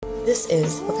This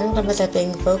is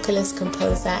Bakang vocalist,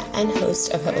 composer, and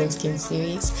host of her own skin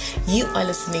series. You are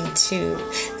listening to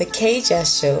The Kgethi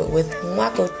Show with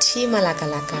Mwako T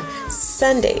Malakalaka,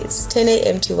 Sundays, 10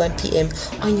 a.m. to 1 p.m.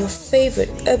 on your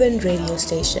favorite urban radio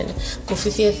station,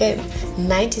 Kofifi FM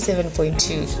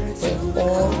 97.2, where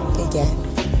all began.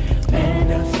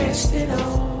 Manifest it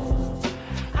all.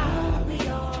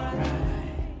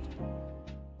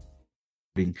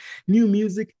 New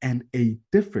music and a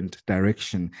different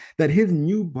direction that his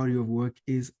new body of work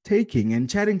is taking. And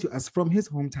chatting to us from his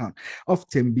hometown of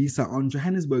Tembisa on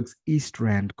Johannesburg's East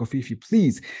Rand, Kofifi,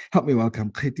 please help me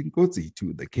welcome Kgethi Nkotsi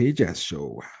to the Kgethi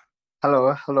Show.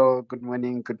 Hello, good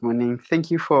morning. Thank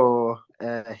you for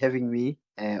having me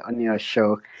on your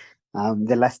show.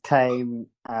 The last time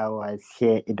I was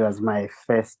here, it was my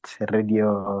first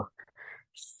radio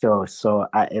show, so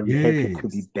I am happy to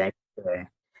be back there.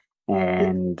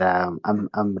 And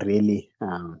I'm really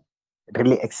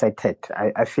excited.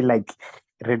 I feel like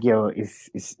radio is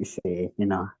a,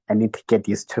 I need to get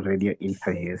used to radio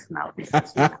interviews now.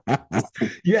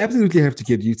 You absolutely have to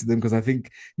get used to them, because I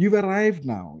think you've arrived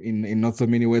now in not so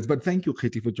many words. But thank you,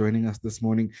 Kgethi, for joining us this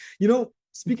morning.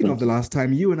 Speaking of the last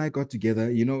time you and I got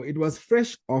together, it was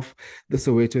fresh off the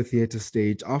Soweto Theatre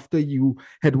stage after you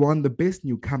had won the Best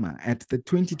Newcomer at the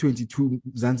 2022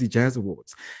 Mzansi Jazz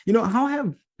Awards. How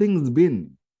have things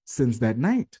been since that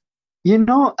night?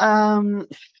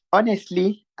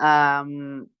 Honestly,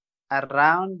 around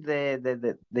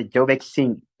the Joburg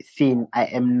scene, I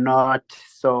am not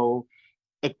so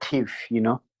active,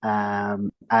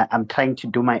 I'm trying to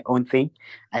do my own thing.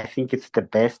 I think it's the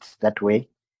best that way.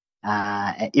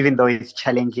 Even though it's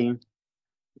challenging,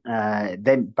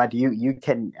 but you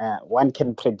can one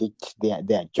can predict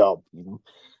their job,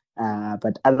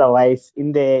 but otherwise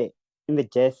in the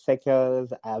jazz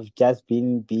circles, I've just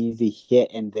been busy here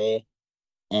and there,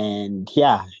 and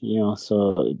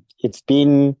so it's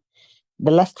been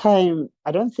the last time.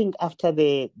 I don't think after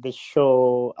the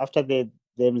show, after the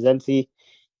Mzansi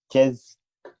Jazz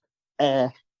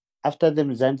after the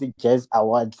Mzansi Jazz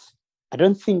Awards, I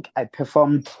don't think I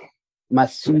performed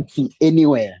Maswiti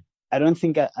anywhere. I don't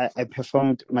think I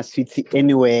performed Maswiti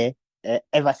anywhere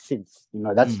ever since.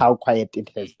 That's how quiet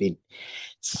it has been.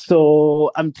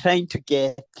 So I'm trying to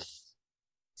get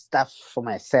stuff for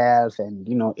myself, and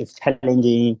it's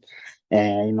challenging.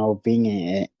 Being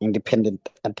an independent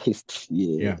artist.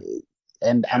 Yeah.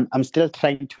 And I'm still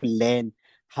trying to learn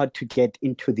how to get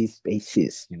into these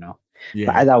spaces. Yeah.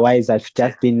 But otherwise, I've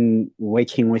just been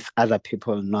working with other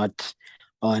people, not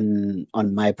on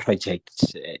my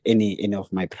project, any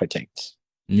of my projects.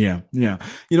 Yeah.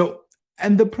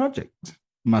 And the project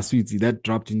Maswiti that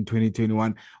dropped in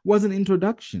 2021 was an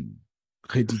introduction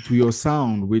to your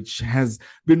sound, which has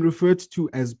been referred to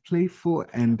as playful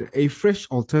and a fresh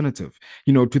alternative,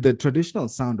 to the traditional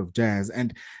sound of jazz.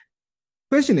 And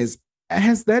question is,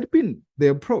 has that been the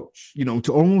approach,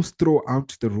 to almost throw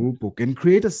out the rule book and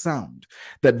create a sound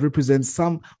that represents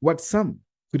what some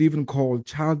could even call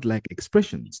childlike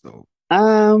expressions, though?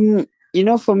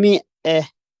 For me,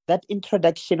 that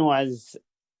introduction was,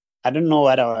 I don't know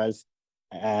what I was.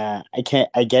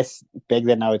 I guess back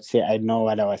then I would say I know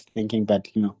what I was thinking, but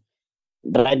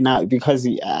right now, because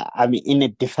I'm in a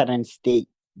different state,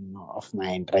 of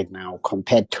mind right now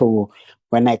compared to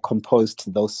when I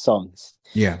composed those songs.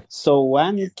 Yeah. So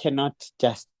one cannot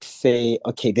just say,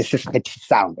 okay, this is Kgethi's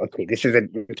sound. Okay, this is an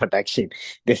introduction.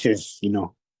 This is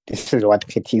what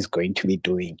Kgethi is going to be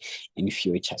doing in the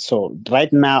future. So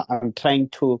right now I'm trying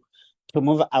to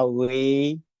move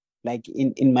away. Like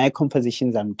in my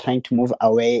compositions, I'm trying to move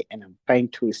away, and I'm trying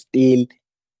to still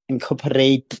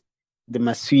incorporate the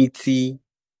Maswiti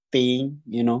thing,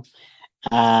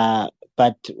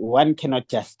 but one cannot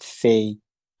just say,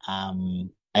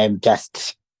 I'm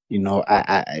just,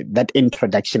 that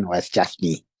introduction was just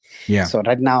me. Yeah. So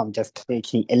right now I'm just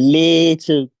taking a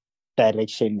little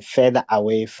direction further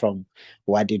away from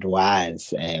what it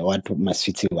was, what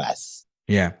Maswiti was.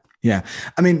 Yeah.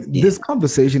 I mean, this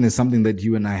conversation is something that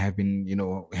you and I have been,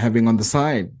 having on the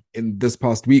side in this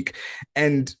past week.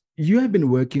 And you have been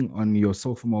working on your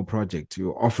sophomore project,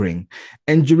 your offering.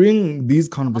 And during these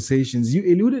conversations, you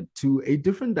alluded to a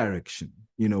different direction,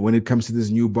 when it comes to this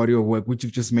new body of work, which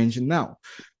you've just mentioned now.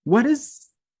 What is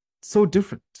so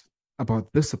different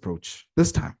about this approach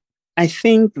this time? I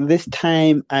think this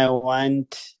time I'm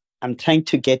trying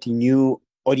to get new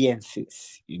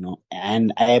audiences,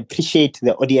 and I appreciate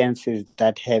the audiences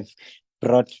that have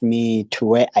brought me to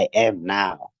where I am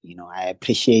now. I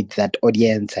appreciate that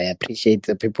audience. I appreciate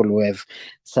the people who have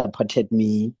supported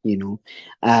me.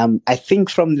 I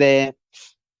think from the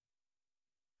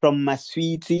from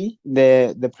Maswiti,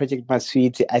 the project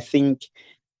Maswiti, I think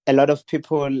a lot of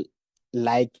people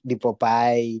like the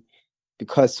Popeye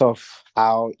because of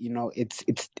how, you know, it's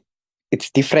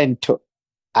different to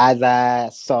other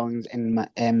songs, and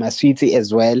Maswiti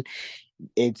as well.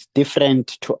 It's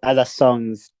different to other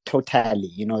songs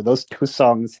totally. You know, those two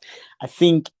songs, I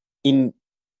think in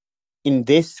in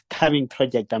this coming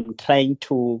project, I'm trying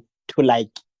to like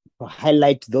to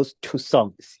highlight those two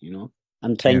songs. You know,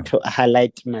 I'm trying Yeah. to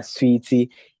highlight Maswiti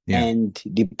Yeah. and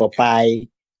the Popeye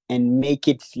and make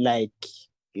it like,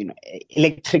 you know,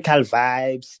 electrical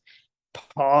vibes,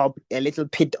 pop, a little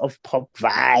bit of pop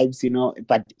vibes, you know,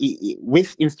 but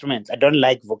with instruments. I don't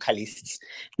like vocalists.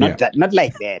 Yeah. Not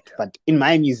like that, but in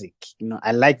my music, you know,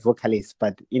 I like vocalists,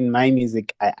 but in my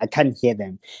music, I can't hear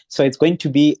them. So it's going to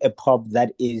be a pop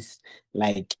that is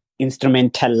like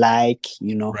instrumental like,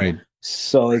 you know. Right.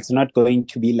 So it's not going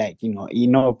to be like, you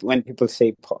know, when people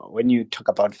say pop, when you talk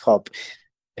about pop,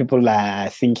 people are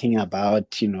thinking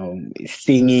about, you know,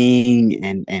 singing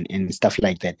and stuff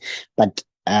like that. But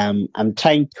I'm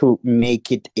trying to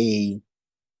make it an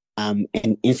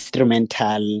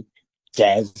instrumental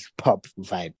jazz pop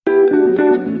vibe.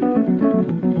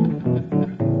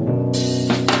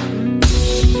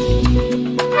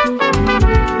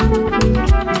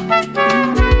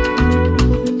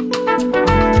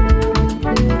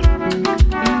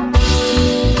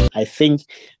 I think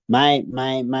my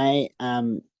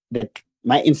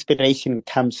inspiration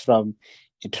comes from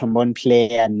a trombone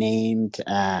player named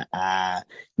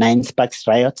Nine Sparks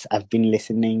Riot. I've been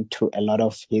listening to a lot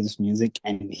of his music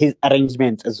and his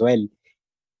arrangements as well.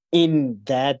 In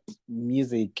that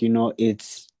music, you know,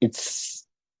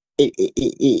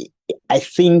 I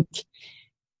think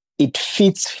it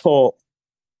fits for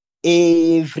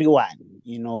everyone,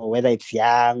 you know, whether it's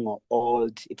young or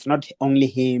old. It's not only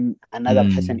him. Another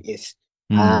person is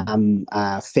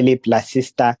Philip La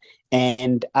Sister.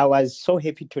 And I was so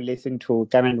happy to listen to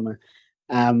Kananuma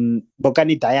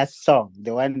Bokani Daya's song,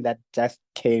 the one that just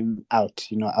came out.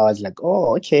 You know, I was like,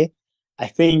 oh, okay. I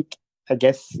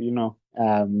guess, you know,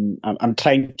 I'm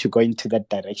trying to go into that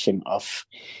direction of,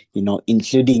 you know,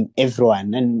 including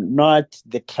everyone and not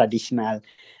the traditional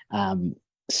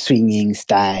swinging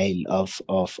style of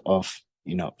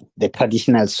you know, the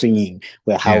traditional swinging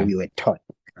where how Yeah. we were taught.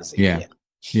 Yeah.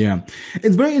 Yeah.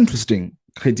 It's very interesting,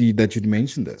 Kgethi, that you'd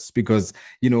mentioned this because,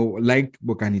 you know, like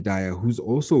Bokani Daya, who's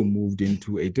also moved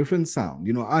into a different sound,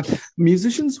 you know, are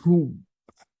musicians who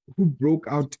broke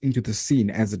out into the scene,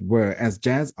 as it were, as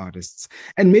jazz artists.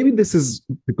 And maybe this is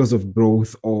because of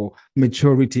growth or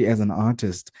maturity as an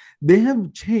artist. They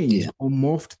have changed or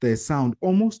morphed their sound,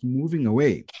 almost moving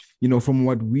away, you know, from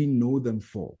what we know them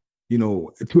for, you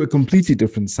know, to a completely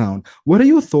different sound. What are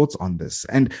your thoughts on this?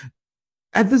 And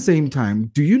at the same time,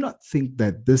 do you not think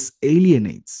that this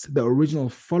alienates the original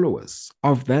followers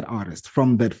of that artist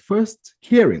from that first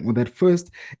hearing or that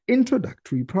first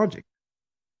introductory project?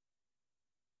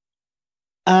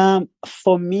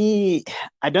 For me,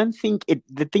 I don't think it.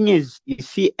 The thing is, you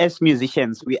see, as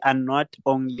musicians, we are not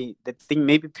only the thing.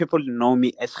 Maybe people know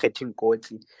me as Kgethi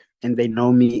Nkotsi, and they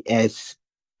know me as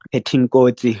Kgethi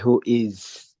Nkotsi, who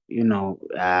is, you know,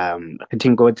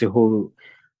 Kgethi Nkotsi,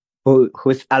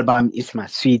 whose album is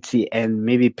Maswiti, and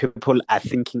maybe people are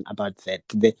thinking about that.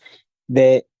 The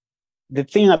the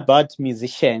thing about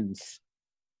musicians,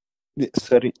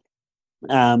 sorry,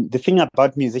 the thing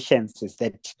about musicians is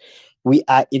that we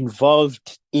are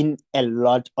involved in a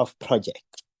lot of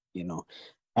projects, you know.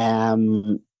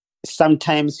 Um,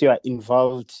 Sometimes you are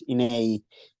involved in a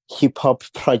hip hop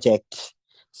project.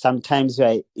 Sometimes you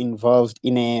are involved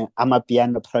in a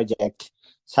amapiano project.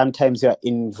 Sometimes you are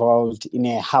involved in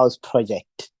a house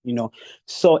project, you know.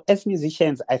 So as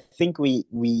musicians, I think we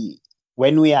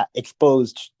when we are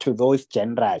exposed to those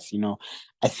genres, you know,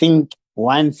 I think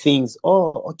one thinks,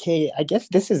 oh, okay, I guess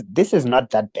this is not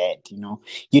that bad, you know.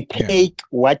 You take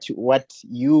what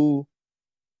you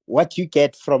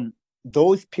get from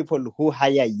those people who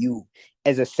hire you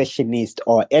as a sessionist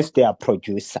or as their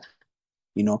producer,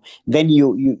 you know. Then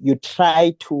you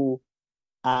try to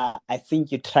I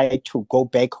think you try to go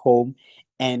back home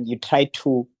and you try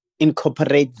to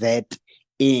incorporate that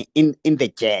in the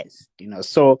jazz, you know.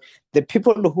 So the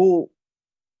people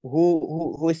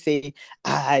who say,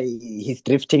 he's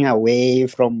drifting away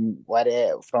from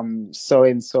whatever, from so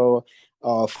and so,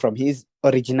 or from his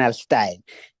original style.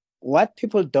 What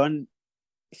people don't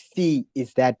see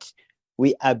is that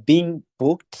we are being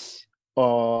booked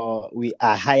or we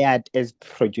are hired as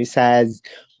producers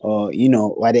or, you know,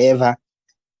 whatever,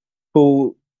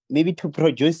 who maybe to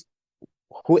produce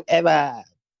whoever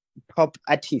pop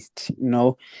artist, you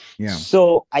know. Yeah.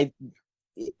 So I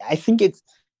think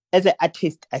as an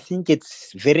artist, I think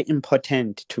it's very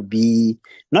important to be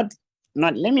not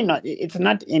let me not it's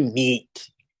not innate.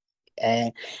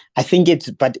 I think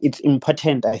but it's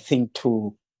important, I think,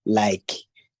 to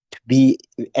be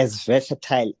as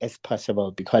versatile as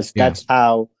possible, because Yeah. that's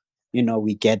how,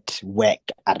 we get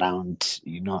work around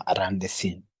the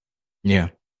scene. Yeah.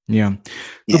 Yeah.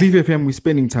 Kofifi FM, we're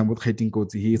spending time with Kgethi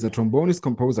Nkotsi. He is a trombonist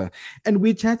composer, and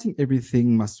we're chatting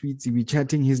everything Maswiti. We're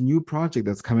chatting his new project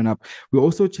that's coming up. We're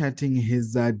also chatting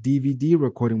his DVD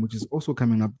recording, which is also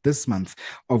coming up this month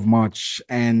of March.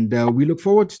 And we look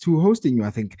forward to hosting you,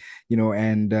 I think,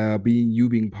 and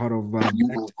being part of that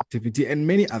activity and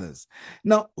many others.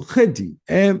 Now, Kgethi,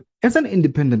 as an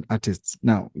independent artist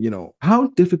now, how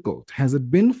difficult has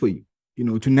it been for you,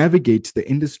 to navigate the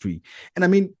industry? And I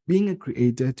mean, being a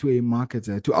creator to a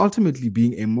marketer to ultimately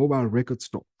being a mobile record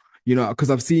store,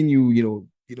 because I've seen you,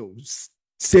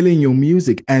 selling your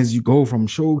music as you go from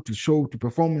show to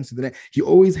performance to the next. You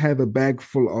always have a bag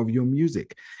full of your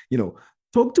music.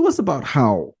 Talk to us about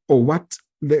how or what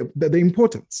the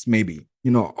importance, maybe,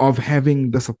 of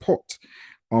having the support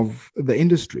of the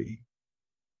industry.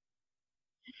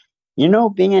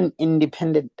 Being an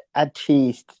independent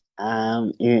artist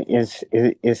is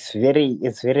very,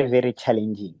 very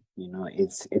challenging.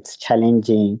 It's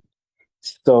challenging.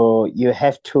 So you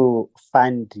have to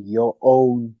fund your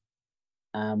own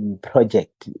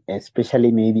project,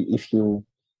 especially maybe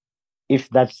if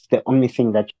that's the only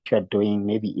thing that you're doing.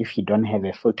 Maybe if you don't have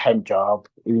a full-time job,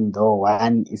 even though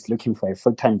one is looking for a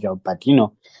full-time job, but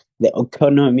the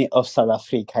economy of South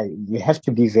Africa, you have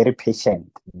to be very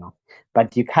patient,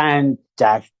 but you can't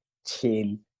just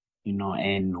chill,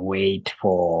 and wait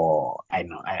for, I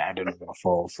don't know,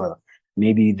 for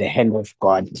maybe the hand of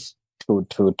God to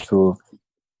to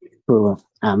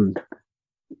um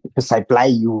to supply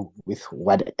you with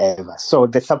whatever. So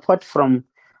the support from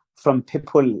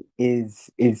people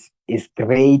is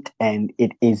great, and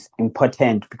it is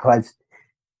important, because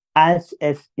us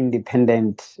as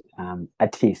independent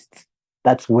artists,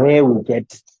 that's where we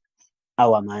get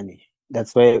our money.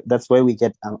 That's where we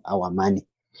get our money.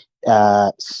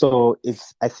 So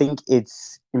I think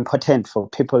it's important for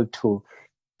people to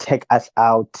take us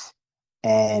out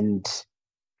and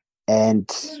and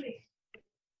to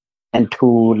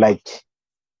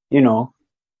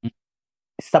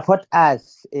support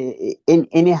us in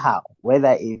anyhow,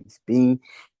 whether they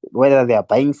are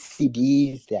buying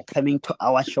CDs, they are coming to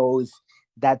our shows.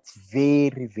 That's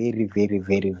very, very, very,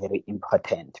 very, very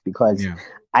important, because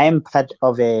I am part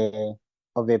of a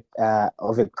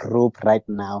group right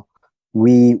now.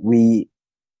 We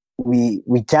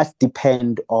just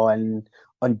depend on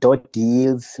door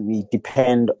deals. We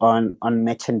depend on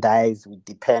merchandise. We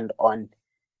depend on,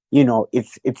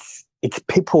 it's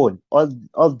people.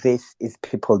 All this is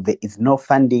people. There is no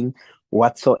funding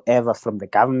whatsoever from the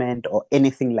government or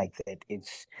anything like that.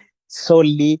 It's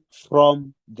solely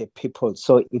from the people.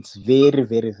 So it's very,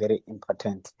 very, very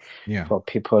important for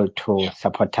people to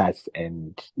support us.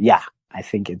 And I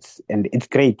think it's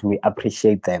great. We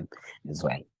appreciate them as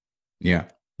well. Yeah.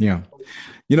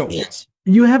 Yes.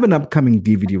 You have an upcoming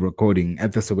DVD recording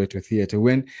at the Soweto Theatre.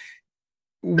 When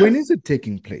is it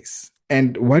taking place?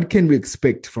 And what can we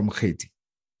expect from Kgethi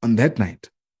on that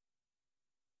night?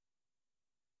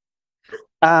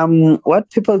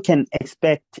 What people can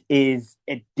expect is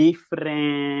a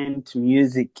different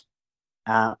music.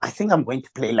 I think I'm going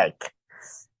to play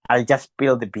I'll just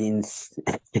spill the beans.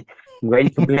 I'm going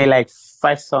to play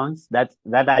 5 songs that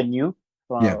are new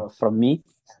from me.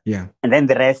 Yeah. And then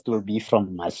the rest will be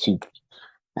from Maswiti.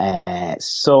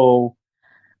 So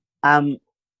I'm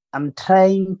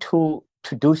trying to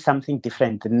do something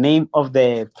different. The name of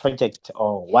the project,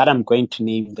 or what I'm going to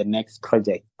name the next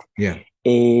project,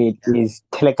 it is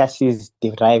Telekasis,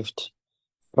 derived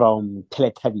from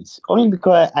Teletubbies. Only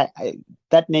because I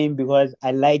that name, because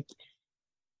I like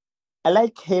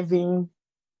having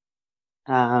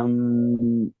I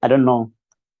don't know,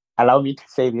 allow me to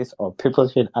say this, or people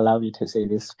should allow me to say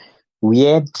this,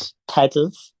 weird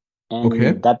titles,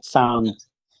 and that sound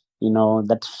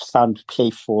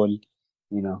playful,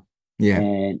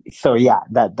 and so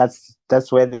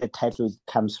that's where the title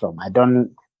comes from.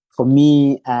 For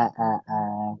me, I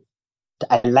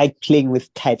like playing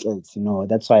with titles,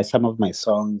 that's why some of my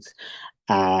songs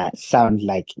sound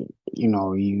like,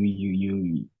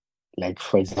 you like,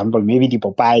 for example, maybe the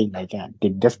Popeye,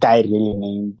 did this guy really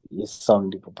name his song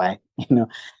the Popeye?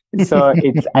 So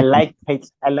I like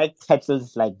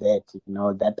titles like that,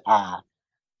 that are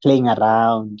playing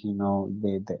around,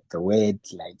 the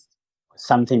words, like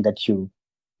something that you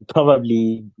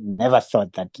probably never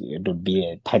thought that it would be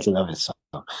a title of a song.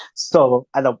 So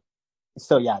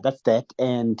So yeah, that's that.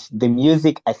 And the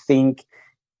music, I think,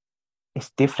 is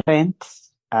different.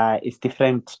 It's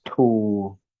different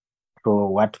to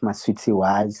what Maswiti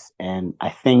was, and I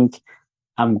think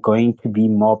I'm going to be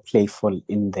more playful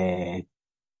in the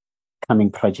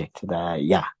coming project.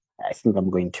 Yeah, I think I'm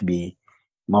going to be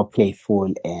more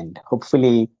playful and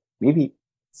hopefully maybe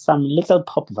some little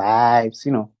pop vibes.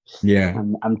 Yeah.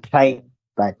 I'm trying,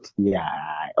 but yeah,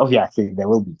 obviously there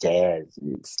will be jazz.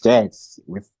 It's jazz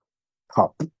with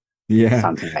pop, Yeah.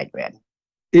 something like that.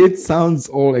 It sounds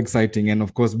all exciting. And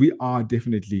of course, we are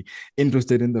definitely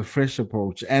interested in the fresh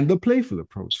approach and the playful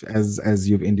approach, as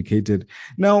you've indicated.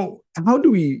 Now, how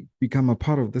do we become a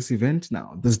part of this event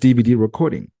now, this DVD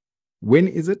recording? When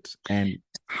is it? And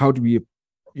how do we,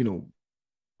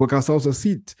 book ourselves a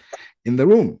seat in the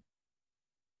room?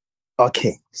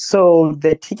 Okay, so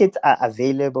the tickets are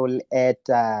available at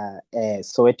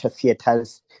Soweto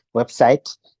Theatre's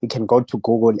website. You can go to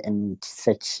Google and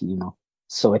search,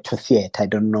 Soweto Theatre. I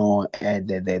don't know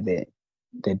the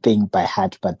thing by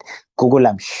heart, but Google,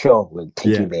 I'm sure, will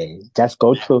take you there. Just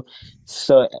go to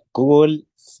Google,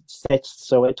 search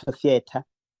Soweto Theatre.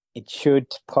 It should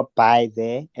pop by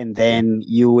there, and then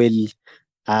you will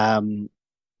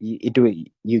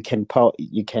you can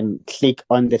click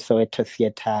on the Soweto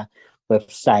Theatre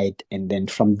website, and then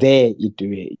from there you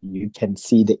can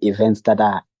see the events that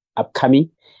are upcoming,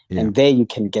 and there you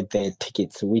can get the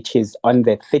tickets, which is on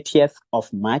the 30th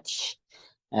of March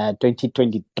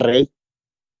 2023.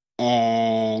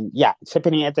 And yeah, it's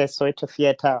happening at the Soweto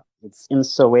Theatre. It's in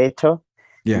Soweto.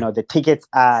 The tickets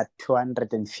are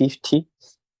 250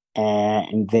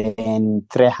 and then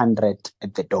 300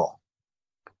 at the door.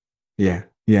 Yeah.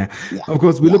 Of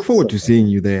course, we look forward to seeing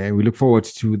you there. We look forward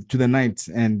to the night.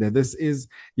 And this is,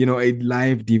 a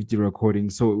live DVD recording.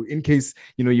 So in case,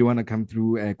 you want to come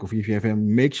through Kofifi FM,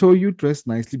 make sure you dress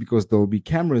nicely because there'll be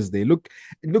cameras there. Look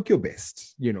your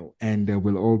best, and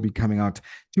we'll all be coming out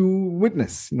to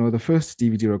witness, the first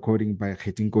DVD recording by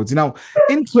Kgethi Nkotsi. Now,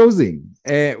 in closing,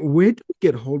 where do we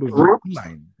get hold of you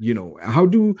online? How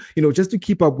do, just to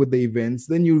keep up with the events,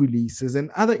 the new releases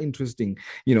and other interesting,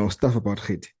 stuff about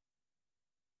Kgethi?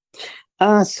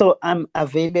 So I'm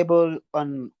available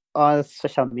on all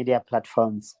social media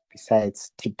platforms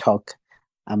besides TikTok.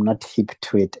 I'm not hip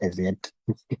to it as yet.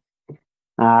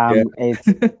 It's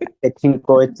Kgethi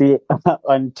Nkotsi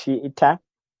on Twitter,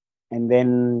 and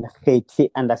then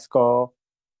Kgethi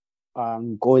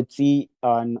 _Nkotsi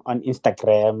on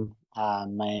Instagram.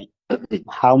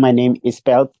 How my name is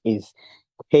spelled is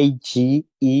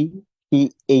KGETHI,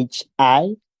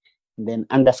 and then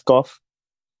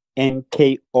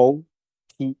 _NKOTSI.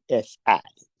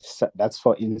 So that's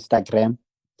for Instagram.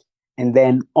 And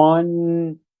then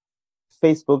on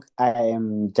Facebook, I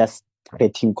am just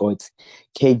Kgethi Nkotsi,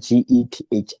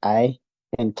 KGETHI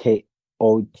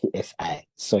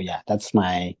So yeah, that's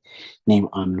my name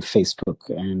on Facebook.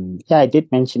 And yeah, I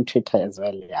did mention Twitter as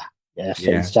well.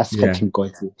 So it's just Kgethi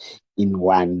Nkotsi in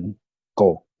one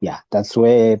go. Yeah, that's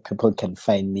where people can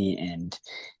find me, and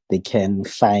they can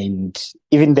find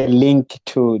even the link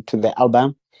to the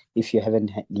album. If you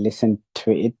haven't listened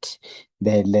to it,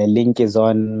 the link is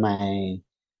on my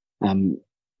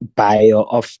bio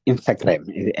of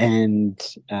Instagram and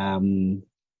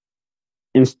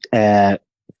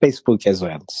Facebook as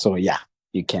well. So yeah,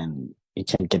 you can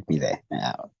get me there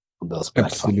on those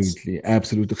platforms.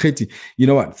 Absolutely. Kgethi, you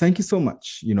know what? Thank you so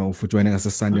much, for joining us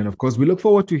this Sunday. And of course, we look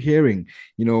forward to hearing,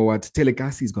 what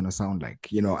Telekasi is going to sound like.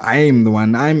 I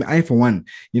for one,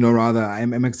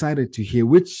 I'm excited to hear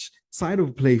which side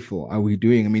of playful are we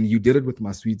doing. I mean, you did it with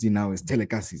Maswiti, now it's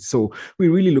Telekasi. So we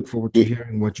really look forward to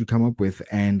hearing what you come up with.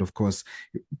 And of course,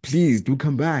 please do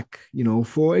come back,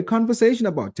 for a conversation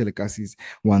about Telekasis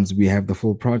once we have the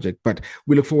full project. But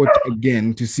we look forward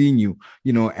again to seeing you,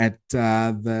 at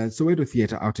the Soweto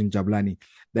Theatre out in Jabulani.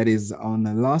 That is on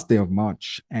the last day of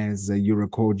March as you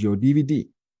record your DVD.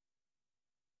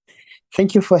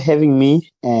 Thank you for having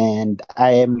me, and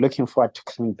I am looking forward to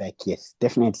coming back. Yes,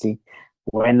 definitely.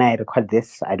 When I record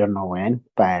this, I don't know when,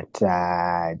 but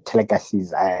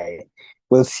Telekasis, I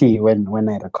will see when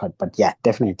I record. But yeah,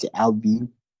 definitely, I'll be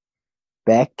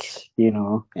back,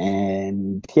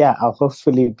 and yeah, I'll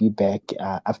hopefully be back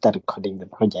after recording the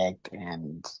project.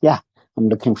 And yeah, I'm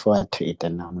looking forward to it,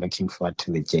 and I'm looking forward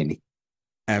to the journey.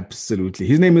 Absolutely.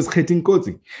 His name is Kgethi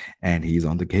Nkotsi, and he's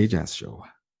on the K-Jazz Show.